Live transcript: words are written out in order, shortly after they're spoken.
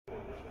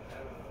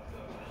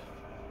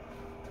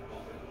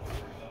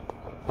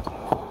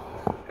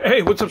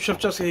Hey, what's up, Chef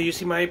Justin here? You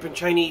see my apron,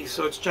 Chinese,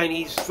 so it's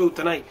Chinese food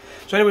tonight.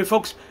 So anyway,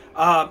 folks,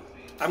 I'm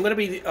going to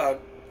be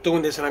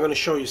doing this, and I'm going to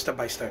show you step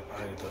by step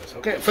how to do this.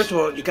 Okay, first of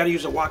all, you got to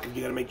use a wok if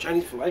you're going to make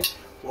Chinese food, right?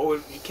 Well,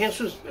 you can't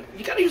use,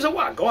 you got to use a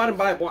wok. Go out and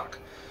buy a wok.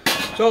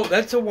 So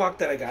that's a wok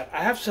that I got.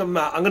 I have some,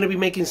 I'm going to be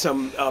making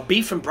some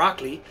beef and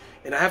broccoli,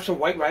 and I have some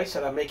white rice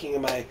that I'm making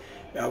in my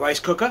rice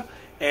cooker.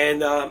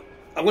 And I'm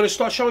going to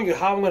start showing you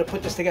how I'm going to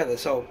put this together.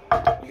 So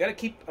you got to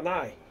keep an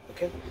eye,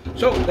 okay?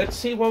 So let's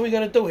see what we're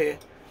going to do here.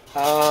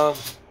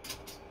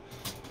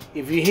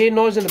 If you hear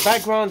noise in the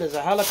background, there's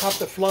a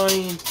helicopter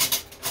flying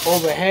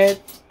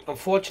overhead.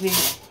 Unfortunately,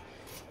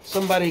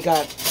 somebody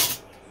got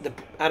the,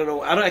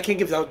 I can't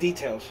give out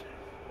details,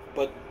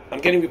 but I'm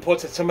getting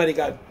reports that somebody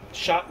got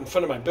shot in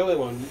front of my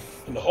building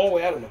in the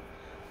hallway. I don't know.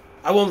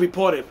 I won't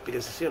report it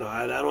because, you know,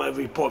 I don't want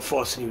to report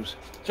false news.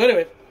 So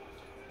anyway,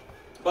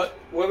 but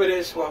whoever it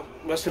is, well,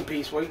 rest in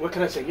peace. What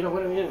can I say? You know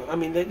what I mean? I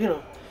mean, you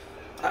know,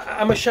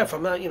 I'm a chef.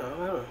 I'm not, you know,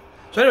 I don't know.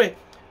 So anyway,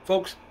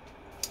 folks.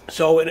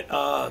 So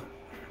I'm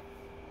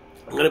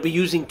going to be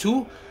using first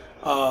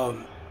of all,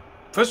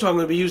 I'm going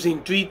to be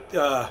using three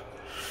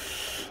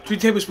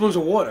tablespoons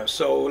of water.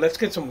 So let's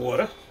get some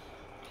water.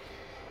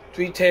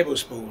 3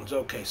 tablespoons.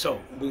 Okay,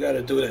 so we got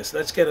to do this.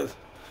 Let's get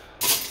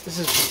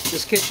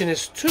this kitchen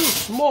is too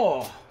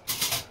small.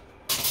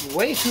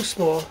 Way too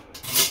small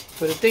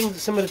for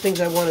some of the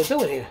things I want to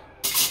do in here.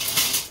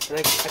 And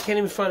I can't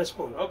even find a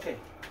spoon. Okay.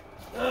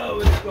 Oh,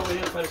 let's go over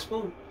here and find a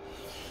spoon.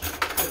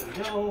 There we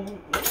go.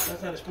 Nope,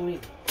 that's not a spoon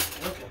either.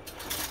 Okay.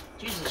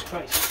 Jesus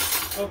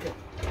Christ. Okay.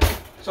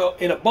 So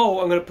in a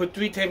bowl, I'm going to put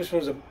 3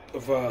 tablespoons of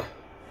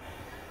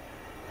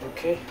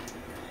okay.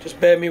 Just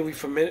bear with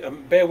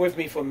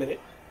me for a minute.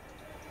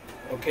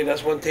 Okay,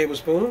 that's 1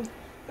 tablespoon.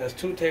 That's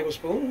 2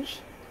 tablespoons.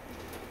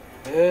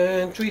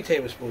 And 3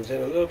 tablespoons.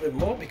 And a little bit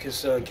more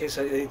because in case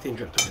anything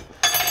dripped on it.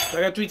 So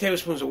I got 3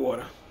 tablespoons of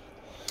water.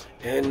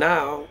 And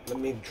now, let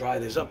me dry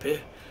this up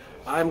here.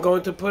 I'm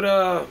going to put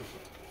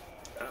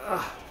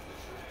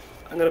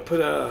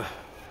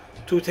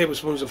 2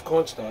 tablespoons of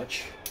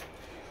cornstarch.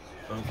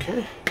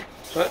 Okay.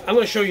 So I'm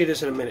going to show you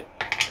this in a minute.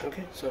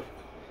 Okay, so.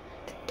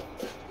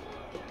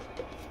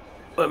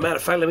 Well, matter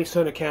of fact, let me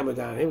turn the camera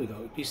down. Here we go.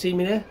 Do you see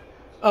me there?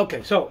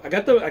 Okay, so I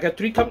got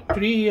 3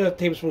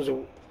 tablespoons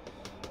of.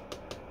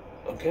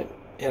 Okay,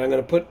 and I'm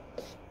going to put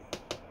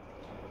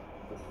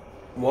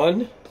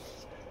 1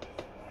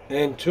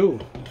 and 2.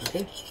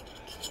 Okay,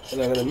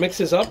 and I'm going to mix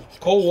this up.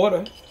 Cold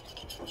water.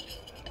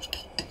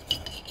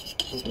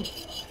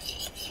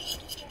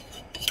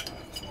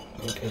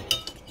 Okay.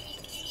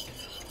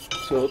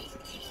 So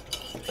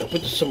I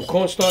put some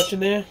cornstarch in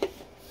there.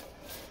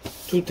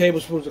 2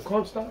 tablespoons of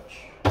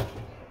cornstarch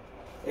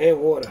and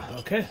water.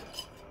 Okay.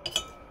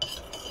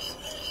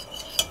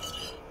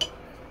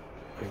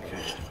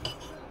 Okay.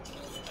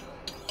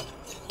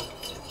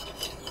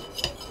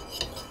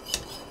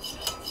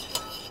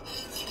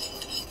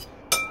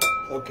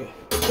 Okay.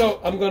 So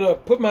I'm gonna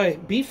put my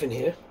beef in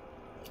here.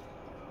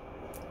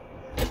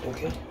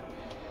 Okay.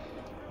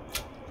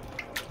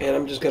 And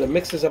I'm just going to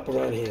mix this up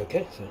around here,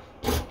 okay? So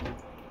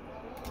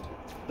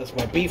that's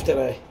my beef that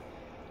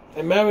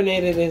I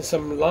marinated in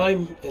some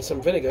lime and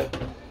some vinegar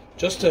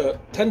just to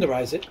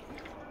tenderize it.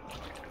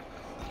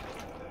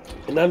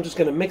 And I'm just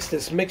going to mix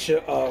this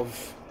mixture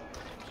of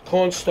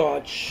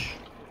cornstarch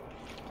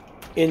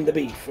in the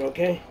beef,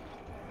 okay?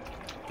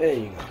 There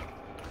you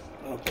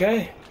go.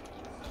 Okay.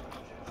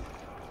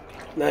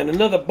 Now in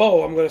another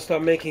bowl, I'm going to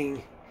start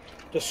making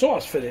the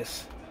sauce for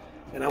this.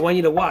 And I want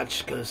you to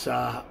watch because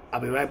I'll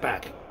be right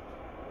back.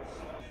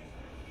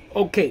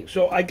 Okay,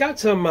 so I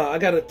got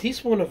a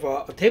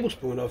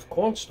tablespoon of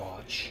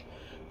cornstarch,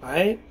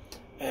 right?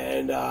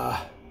 And I'm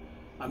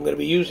going to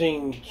be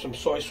using some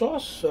soy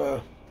sauce.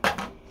 Let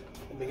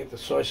me get the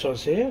soy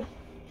sauce here.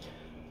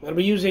 I'm going to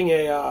be using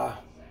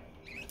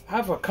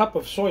half a cup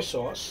of soy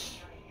sauce.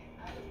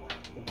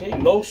 Okay,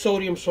 low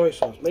sodium soy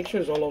sauce. Make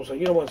sure it's all low sodium.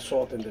 You don't want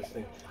salt in this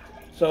thing.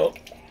 So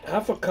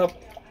half a cup.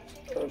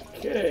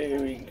 Okay,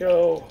 here we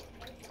go.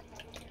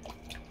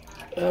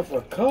 Half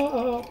a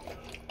cup.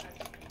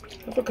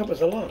 Half a cup is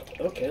a lot.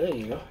 Okay, there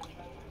you go.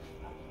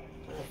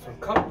 Half a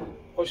cup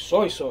of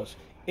soy sauce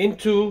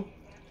into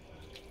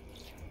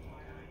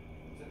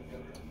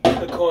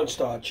the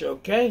cornstarch,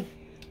 okay?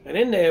 And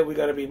in there, we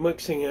got to be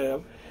mixing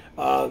it.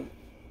 I'm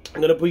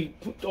going to be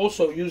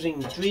also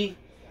using 3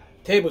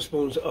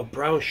 tablespoons of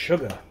brown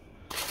sugar.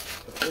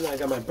 Okay, now I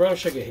got my brown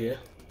sugar here.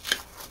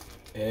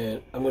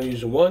 And I'm going to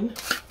use 1.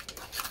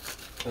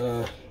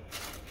 Okay.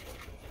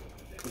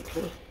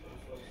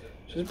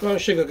 So this brown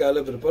sugar got a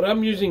little bit, but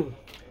I'm using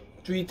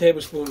 3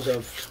 tablespoons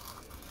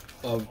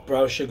of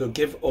brown sugar,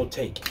 give or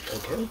take.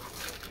 Okay.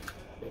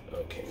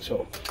 Okay.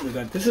 So we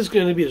got this is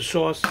going to be a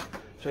sauce,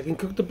 so I can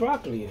cook the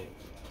broccoli in it,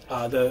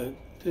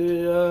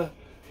 the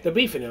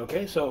beef in it.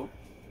 Okay. So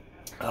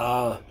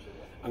I'm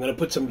going to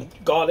put some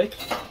garlic.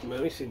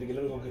 Let me see. Let me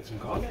go get some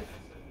garlic.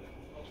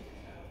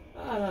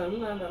 I'm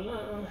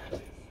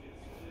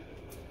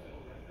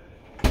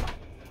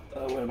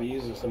going to be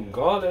using some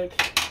garlic.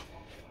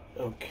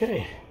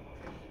 Okay.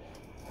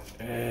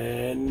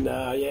 And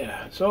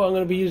yeah, so I'm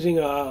going to be using,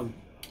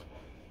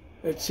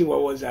 let's see,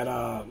 what was that?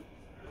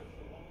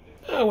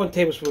 1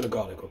 tablespoon of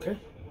garlic, okay?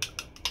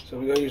 So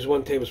we're going to use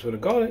 1 tablespoon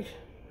of garlic.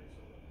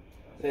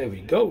 There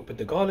we go. Put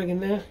the garlic in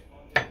there.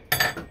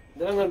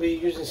 Then I'm going to be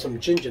using some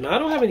ginger. Now, I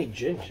don't have any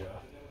ginger.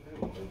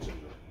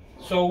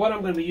 So what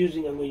I'm going to be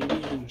using, I'm going to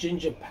be using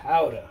ginger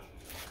powder.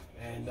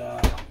 And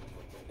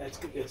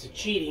it's a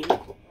cheating.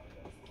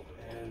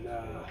 And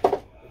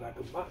if I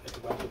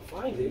could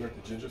find it.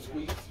 The ginger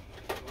squeeze?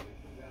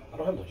 I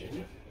don't have no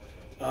ginger.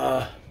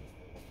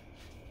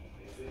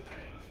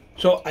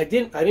 So I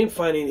didn't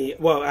find any.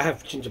 Well, I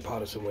have ginger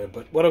powder somewhere,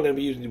 but what I'm going to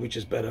be using, which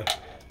is better,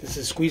 this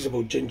is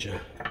squeezable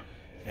ginger,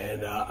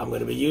 and I'm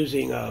going to be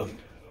using.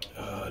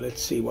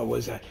 Let's see, what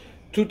was that?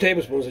 2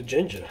 tablespoons of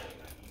ginger.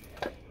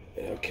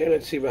 Okay,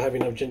 let's see if I have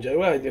enough ginger.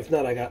 Well, if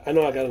not, I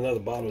know I got another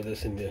bottle of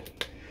this in there.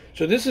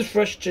 So this is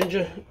fresh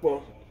ginger,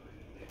 well,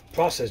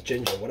 processed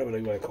ginger, whatever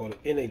you want to call it,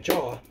 in a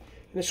jar,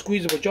 in a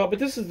squeezable jar. But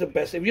this is the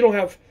best. If you don't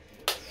have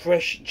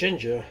fresh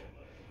ginger,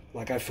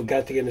 like I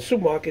forgot to get in the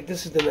supermarket,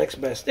 this is the next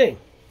best thing.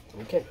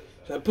 Okay,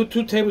 so I put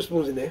 2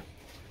 tablespoons in there.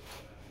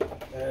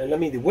 Let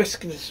me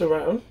whisk this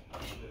around.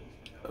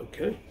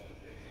 Okay.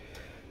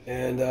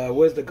 And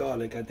where's the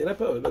garlic? Did I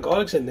put the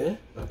garlic's in there?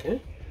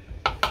 Okay.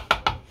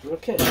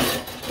 Okay.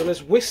 So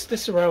let's whisk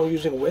this around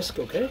using a whisk.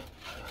 Okay.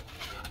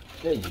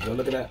 There you go.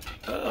 Look at that.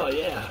 Oh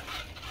yeah.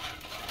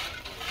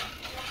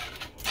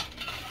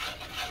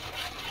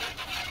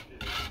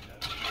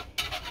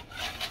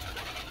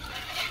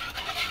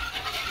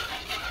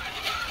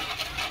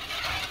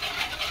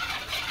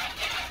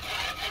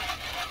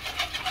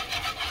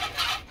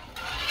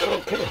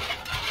 Okay.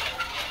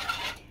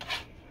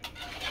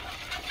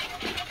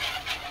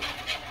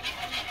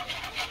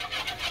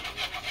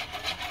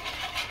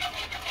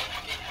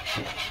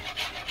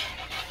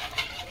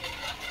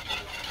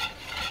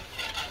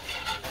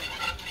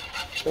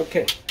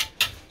 Okay,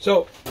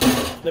 so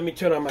let me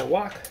turn on my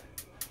wok.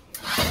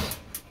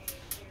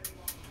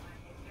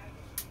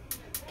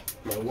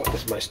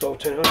 My stove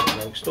turned on.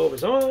 My stove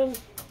is on.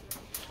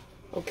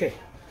 Okay,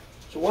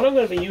 so what I'm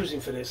going to be using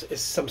for this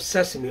is some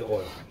sesame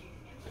oil.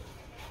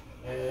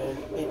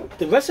 And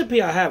the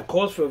recipe I have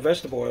calls for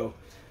vegetable oil,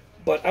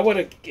 but I want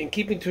to, in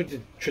keeping to the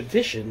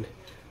tradition,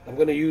 I'm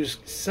going to use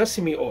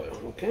sesame oil.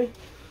 Okay,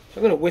 so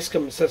I'm going to whisk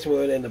some sesame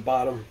oil in the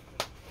bottom.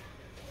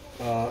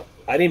 I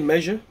didn't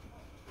measure.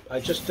 I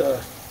just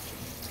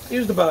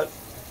used about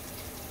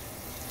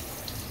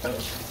a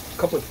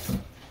couple of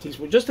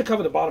teaspoons just to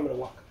cover the bottom of the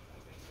wok.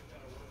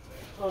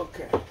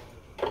 Okay.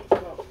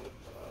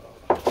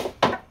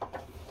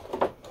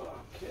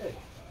 Okay.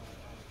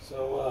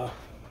 So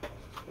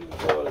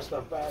throw this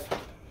stuff back.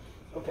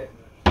 Okay.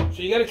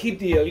 So you got to keep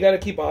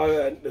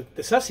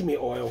the sesame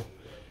oil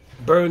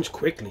burns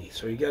quickly,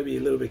 so you got to be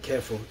a little bit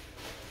careful.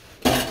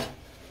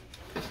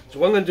 So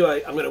what I'm going to do,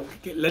 I'm going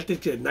to let this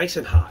get nice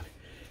and hot.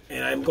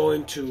 And I'm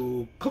going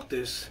to cook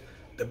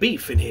the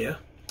beef in here.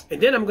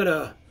 And then I'm going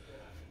to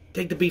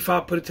take the beef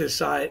out, put it to the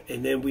side,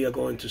 and then we are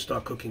going to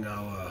start cooking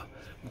our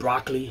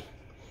broccoli.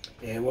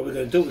 And what we're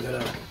going to do, we're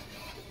going to,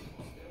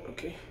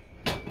 okay,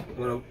 I'm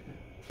going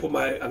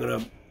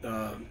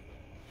to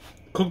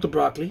cook the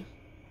broccoli,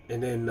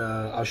 and then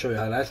I'll show you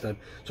how that's done.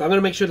 So I'm going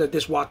to make sure that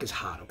this wok is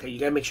hot, okay? You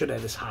got to make sure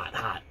that it's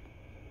hot.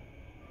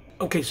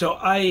 Okay, so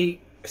I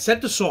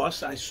set the sauce.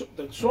 The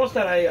sauce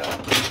that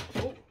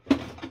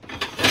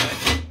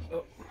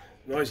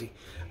noisy.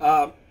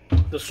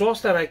 The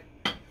sauce that I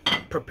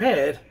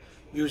prepared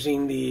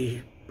using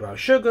the brown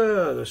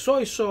sugar, the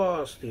soy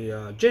sauce,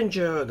 the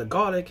ginger, the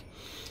garlic,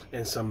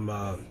 and some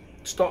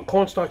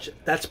cornstarch,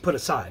 that's put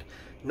aside.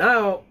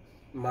 Now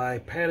my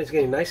pan is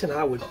getting nice and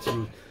hot with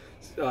some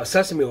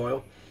sesame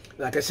oil.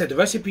 Like I said, the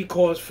recipe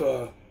calls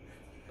for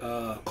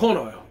corn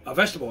oil,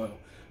 vegetable oil,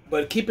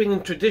 but keeping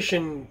in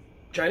tradition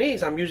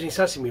Chinese, I'm using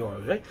sesame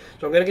oil, right?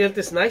 So I'm gonna get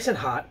this nice and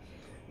hot.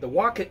 The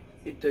wok,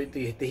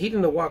 the heat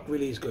in the wok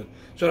really is good.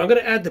 So I'm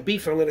going to add the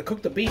beef. I'm going to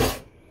cook the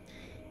beef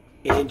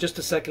in just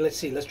a second. Let's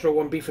see. Let's throw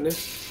 1 beef in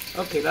this.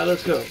 Okay, that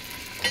looks good.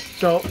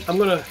 So I'm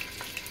going to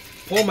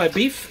pour my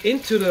beef in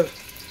here.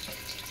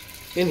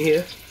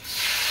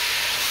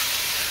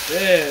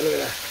 There, look at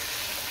that.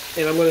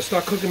 And I'm going to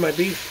start cooking my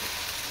beef.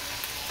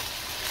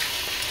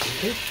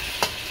 Okay.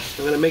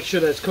 I'm going to make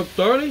sure that it's cooked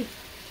thoroughly.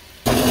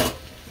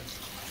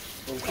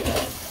 Okay.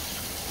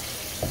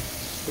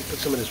 We'll put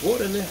some of this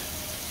water in there.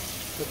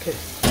 Okay,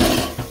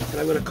 and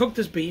I'm going to cook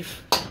this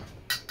beef.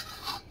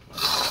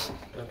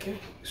 Okay,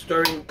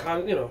 stirring,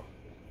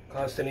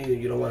 constantly.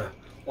 You don't want to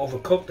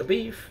overcook the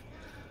beef.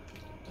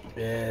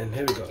 And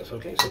here we go.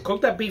 Okay, so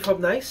cook that beef up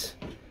nice,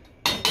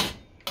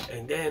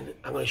 and then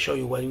I'm going to show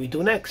you what we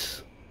do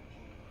next.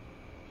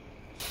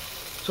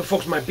 So,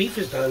 folks, my beef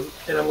is done,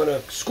 and I'm going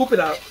to scoop it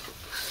out,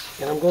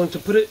 and I'm going to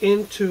put it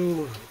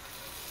into,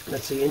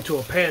 let's see, into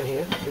a pan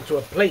here, into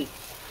a plate,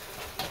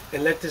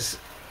 and let this.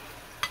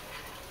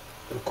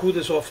 And cool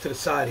this off to the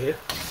side here,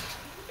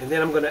 and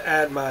then I'm going to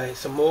add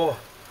some more.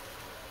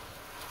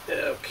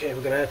 Okay,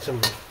 we're going to add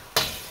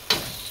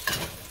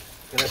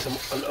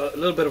a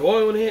little bit of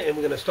oil in here, and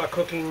we're going to start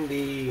cooking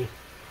the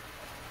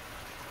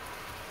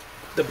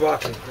the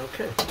broccoli.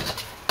 Okay.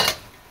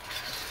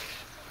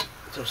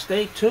 So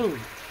stay tuned.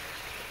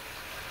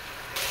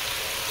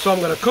 So I'm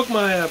gonna cook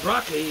my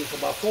broccoli for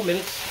about 4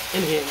 minutes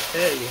in here.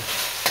 There you go.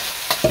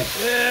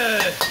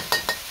 Yeah.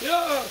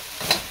 Yeah.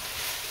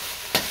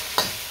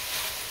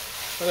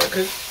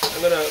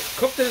 I'm gonna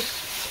cook this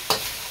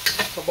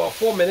for about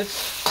 4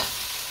 minutes,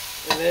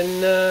 and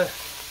then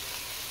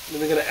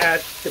we're gonna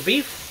add the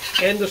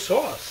beef and the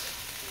sauce.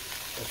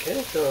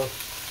 Okay, so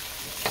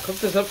cook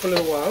this up for a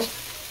little while.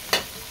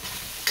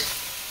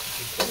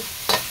 Okay.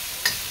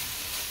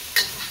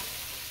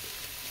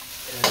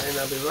 And then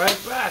I'll be right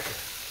back.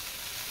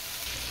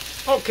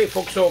 Okay,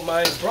 folks, so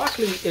my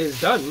broccoli is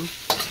done,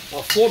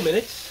 about 4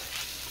 minutes.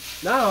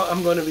 Now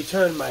I'm going to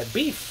return my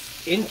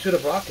beef into the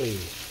broccoli.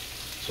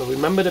 So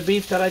remember the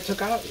beef that I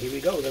took out? Here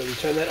we go. We're going to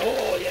return that.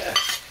 Oh, yeah.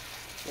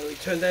 We're going to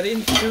return that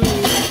into.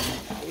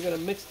 We're going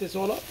to mix this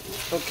all up.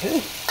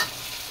 Okay.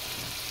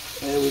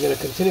 And we're going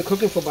to continue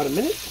cooking for about a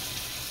minute.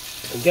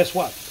 And guess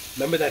what?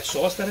 Remember that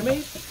sauce that I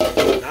made?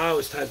 Now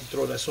it's time to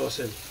throw that sauce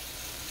in.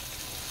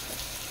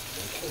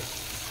 Okay.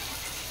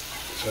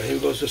 So here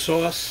goes the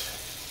sauce.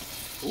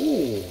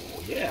 Ooh,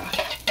 yeah.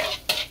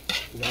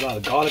 Got a lot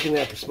of garlic in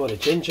there. I can smell the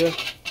ginger.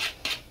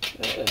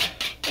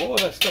 All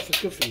that stuff is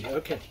good for you.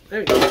 Okay,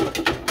 there we go.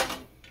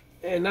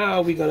 And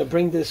now we're going to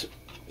bring this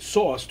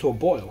sauce to a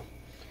boil.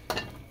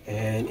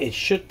 And it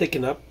should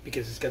thicken up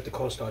because it's got the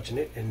cornstarch in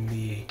it. And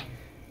the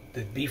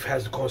beef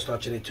has the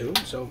cornstarch in it too.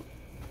 So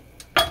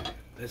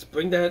let's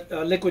bring that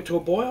liquid to a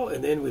boil.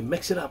 And then we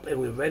mix it up and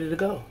we're ready to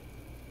go.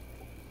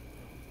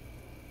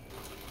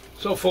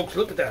 So folks,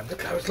 look at that.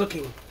 Look how it's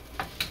looking.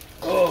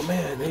 Oh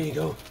man, there you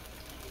go.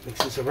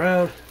 Mix this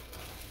around.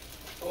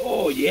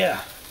 Oh yeah.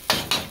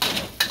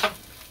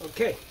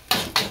 Okay.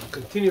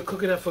 Continue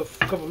cooking that for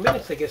a couple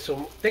minutes to get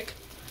some thick.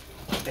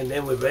 And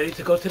then we're ready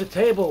to go to the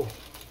table.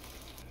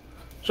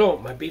 So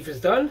my beef is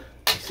done,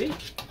 you see?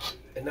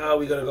 And now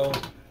we're gonna go,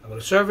 I'm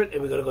gonna serve it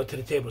and we're gonna go to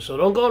the table. So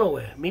don't go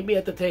nowhere. Meet me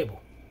at the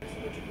table.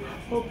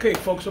 Okay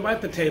folks, I'm at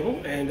the table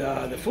and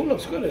the food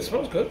looks good, it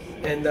smells good.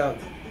 And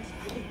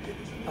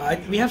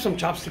we have some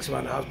chopsticks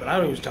around the house, but I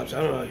don't use chopsticks.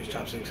 I don't know how to use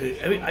chopsticks.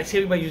 I see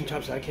everybody using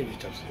chopsticks. I can't use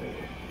chopsticks.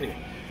 Anyway,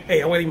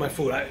 hey, I want to eat my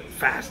food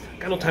fast.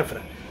 Got no time for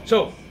that.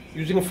 So,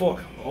 using a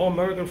fork, all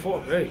American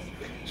fork. Ready.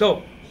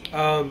 So,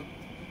 I'm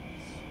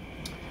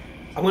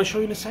going to show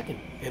you in a second.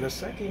 In a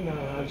second,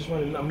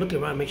 I'm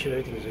looking around, make sure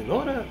everything is in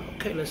order.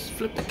 Okay, let's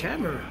flip the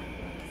camera.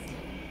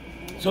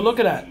 So look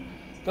at that.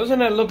 Doesn't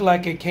that look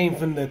like it came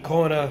from the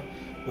corner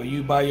where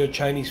you buy your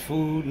Chinese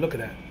food? Look at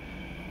that.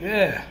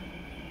 Yeah.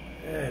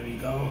 There we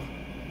go.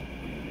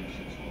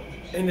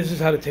 And this is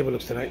how the table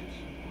looks tonight.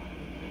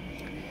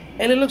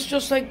 And it looks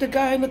just like the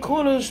guy in the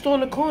corner, the store in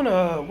the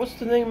corner. What's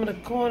the name of the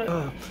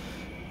corner?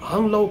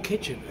 Hung Low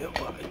Kitchen.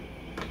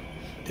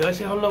 Did I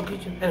say Hung Low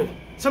Kitchen? Anyway,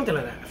 something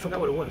like that. I forgot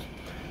what it was.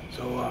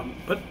 So,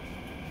 but,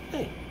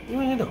 hey,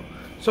 you know.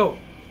 So,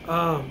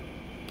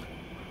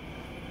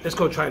 let's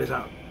go try this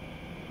out.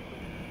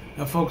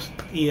 Now, folks,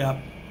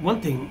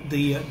 one thing,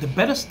 the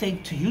better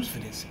steak to use for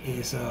this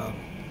is,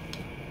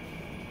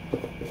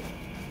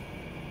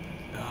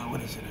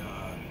 what is it?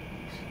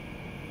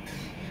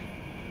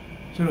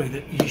 So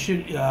anyway, you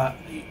should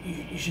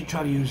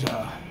try to use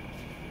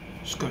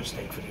skirt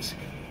steak for this.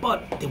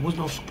 But there was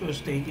no skirt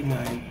steak in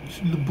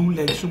the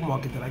bootleg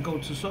supermarket that I go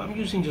to, so I'm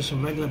using just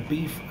some regular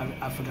beef.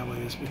 I forgot what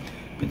it is,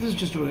 but this is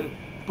just and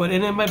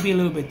it might be a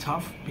little bit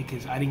tough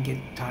because I didn't get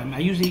time.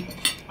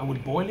 I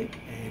would boil it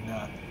and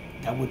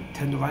I would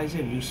tenderize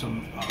it and use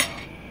some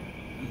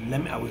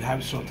lemon. I would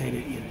have it sauteed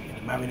it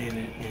and marinated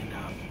it in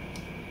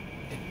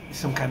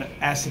some kind of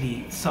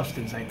acidy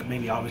substance like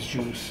maybe orange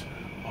juice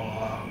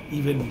or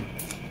even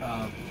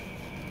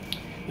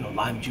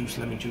lime juice,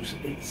 lemon juice,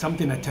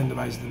 something that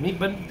tenderizes the meat.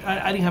 But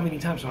I didn't have any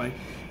time, so I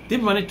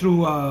did run it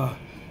through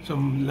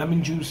some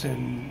lemon juice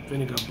and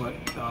vinegar, but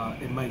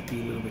it might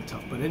be a little bit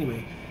tough. But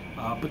anyway,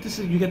 but this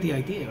is, you get the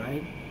idea,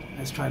 right?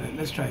 Let's try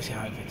to see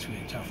how it fits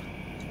really tough.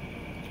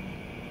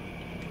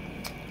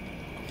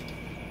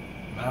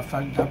 Matter of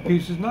fact, that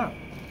piece is not.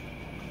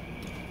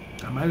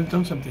 I might have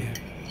done something here.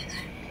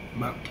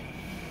 But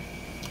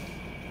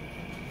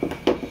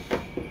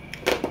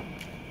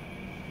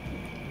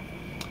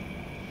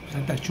it's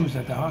not that choose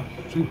that hard.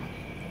 See?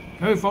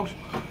 Hey folks,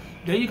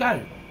 there you got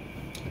it.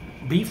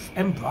 Beef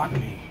and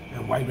broccoli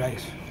and white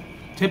rice.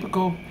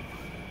 Typical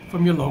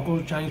from your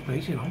local Chinese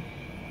place, you know.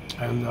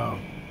 And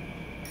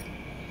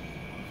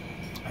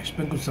I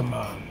sprinkled some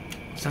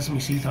sesame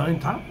seeds on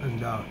top, and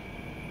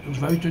it was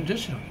very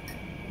traditional.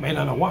 Made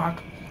on a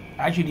wok.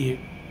 Actually,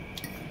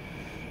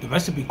 the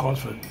recipe calls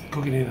for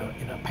cooking in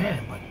a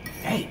pan, but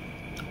hey,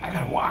 I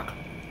got a wok.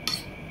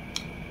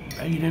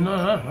 You didn't know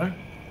that, right?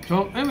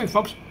 So anyway,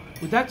 folks,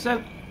 with that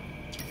said,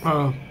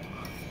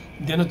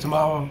 dinner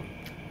tomorrow.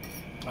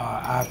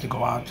 I have to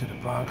go out to the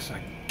Bronx.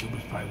 It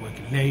was probably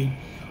working late,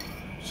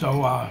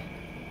 so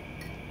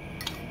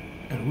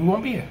and we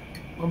won't be here.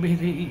 We won't be here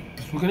to eat.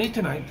 So we're gonna eat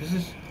tonight. This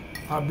is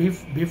our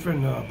beef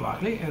and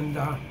broccoli, and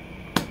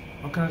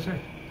what can I say?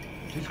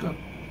 It's good.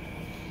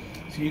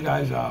 See you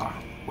guys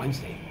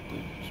Wednesday.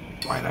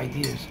 bright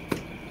ideas.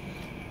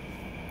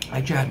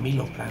 I just had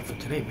meatloaf planned for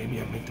today. Maybe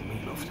I'll make the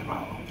meatloaf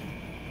tomorrow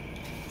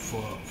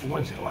for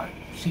Wednesday. All right,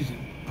 season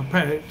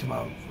prepare it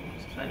tomorrow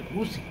for Wednesday.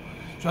 We'll see.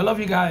 So I love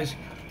you guys,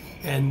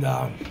 and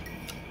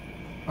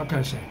what can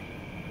I say?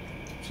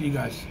 See you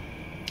guys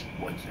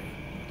Wednesday.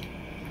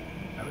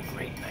 Have a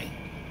great night.